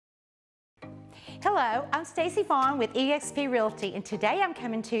Hello, I'm Stacy Vaughn with eXp Realty, and today I'm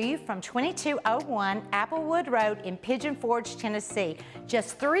coming to you from 2201 Applewood Road in Pigeon, Tennessee,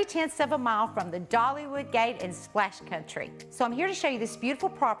 just 3/10 of a mile from the Dollywood Gate and Splash Country. So I'm here to show you this beautiful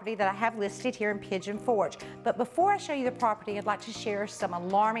property that I have listed here in Pigeon Forge. But before I show you the property, I'd like to share some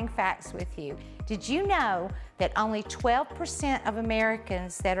alarming facts with you. Did you know that only 12% of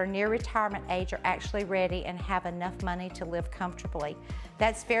Americans that are near retirement age are actually ready and have enough money to live comfortably?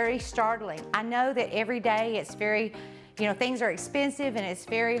 That's very startling. I know that every day it's very, things are expensive and it's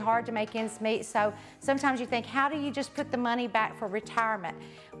very hard to make ends meet. So sometimes you think, how do you just put the money back for retirement?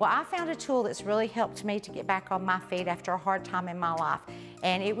 Well, I found a tool that's really helped me to get back on my feet after a hard time in my life.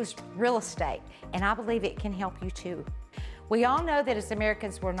 And it was real estate. And I believe it can help you too. We all know that as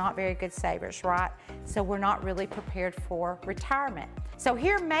Americans, we're not very good savers, right? So we're not really prepared for retirement. So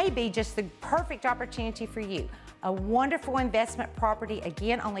here may be just the perfect opportunity for you. A wonderful investment property,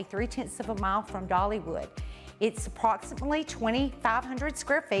 again, only 3/10 of a mile from Dollywood. It's approximately 2,500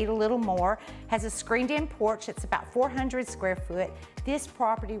 square feet, a little more, has a screened-in porch that's about 400 square foot. This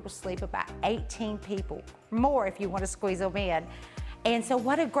property will sleep about 18 people, more if you want to squeeze them in. And so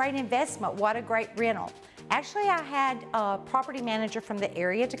what a great investment, what a great rental. Actually, I had a property manager from the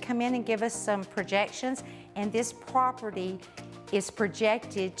area to come in and give us some projections, and this property is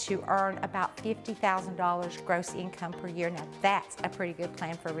projected to earn about $50,000 gross income per year. Now that's a pretty good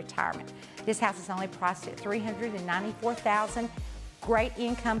plan for retirement. This house is only priced at $394,000. Great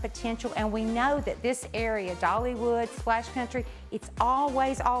income potential, and we know that this area, Dollywood, Splash Country, it's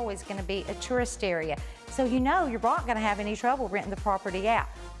always going to be a tourist area. So you're not going to have any trouble renting the property out.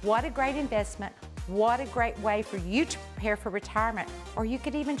 What a great investment. What a great way for you to prepare for retirement, or you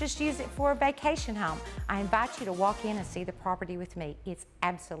could even just use it for a vacation home. I invite you to walk in and see the property with me. It's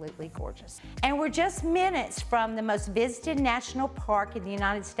absolutely gorgeous. And we're just minutes from the most visited national park in the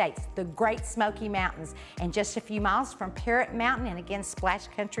United States, the Great Smoky Mountains, and just a few miles from Parrot Mountain and again Splash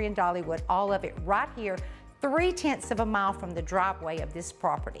Country and Dollywood, all of it right here, 3/10 of a mile from the driveway of this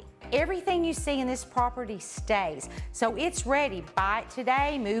property. Everything you see in this property stays. So it's ready. Buy it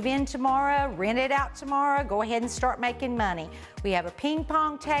today, move in tomorrow, rent it out tomorrow, go ahead and start making money. We have a ping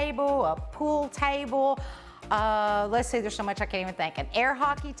pong table, a pool table, let's see, there's so much I can't even think. An air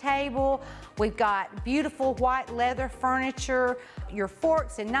hockey table. We've got beautiful white leather furniture, your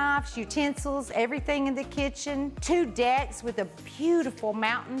forks and knives, utensils, everything in the kitchen. 2 decks with a beautiful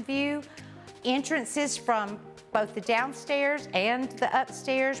mountain view. Entrances from both the downstairs and the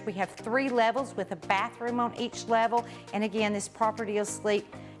upstairs. We have 3 levels with a bathroom on each level. And again, this property will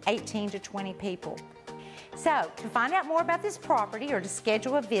sleep 18 to 20 people. So to find out more about this property or to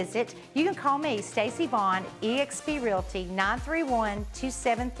schedule a visit, you can call me, Stacy Vaughn, eXp Realty,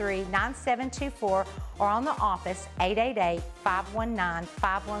 931-273-9724, or on the office,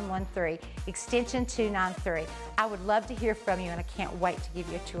 888-519-5113, extension 293. I would love to hear from you, and I can't wait to give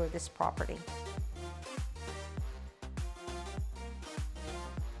you a tour of this property.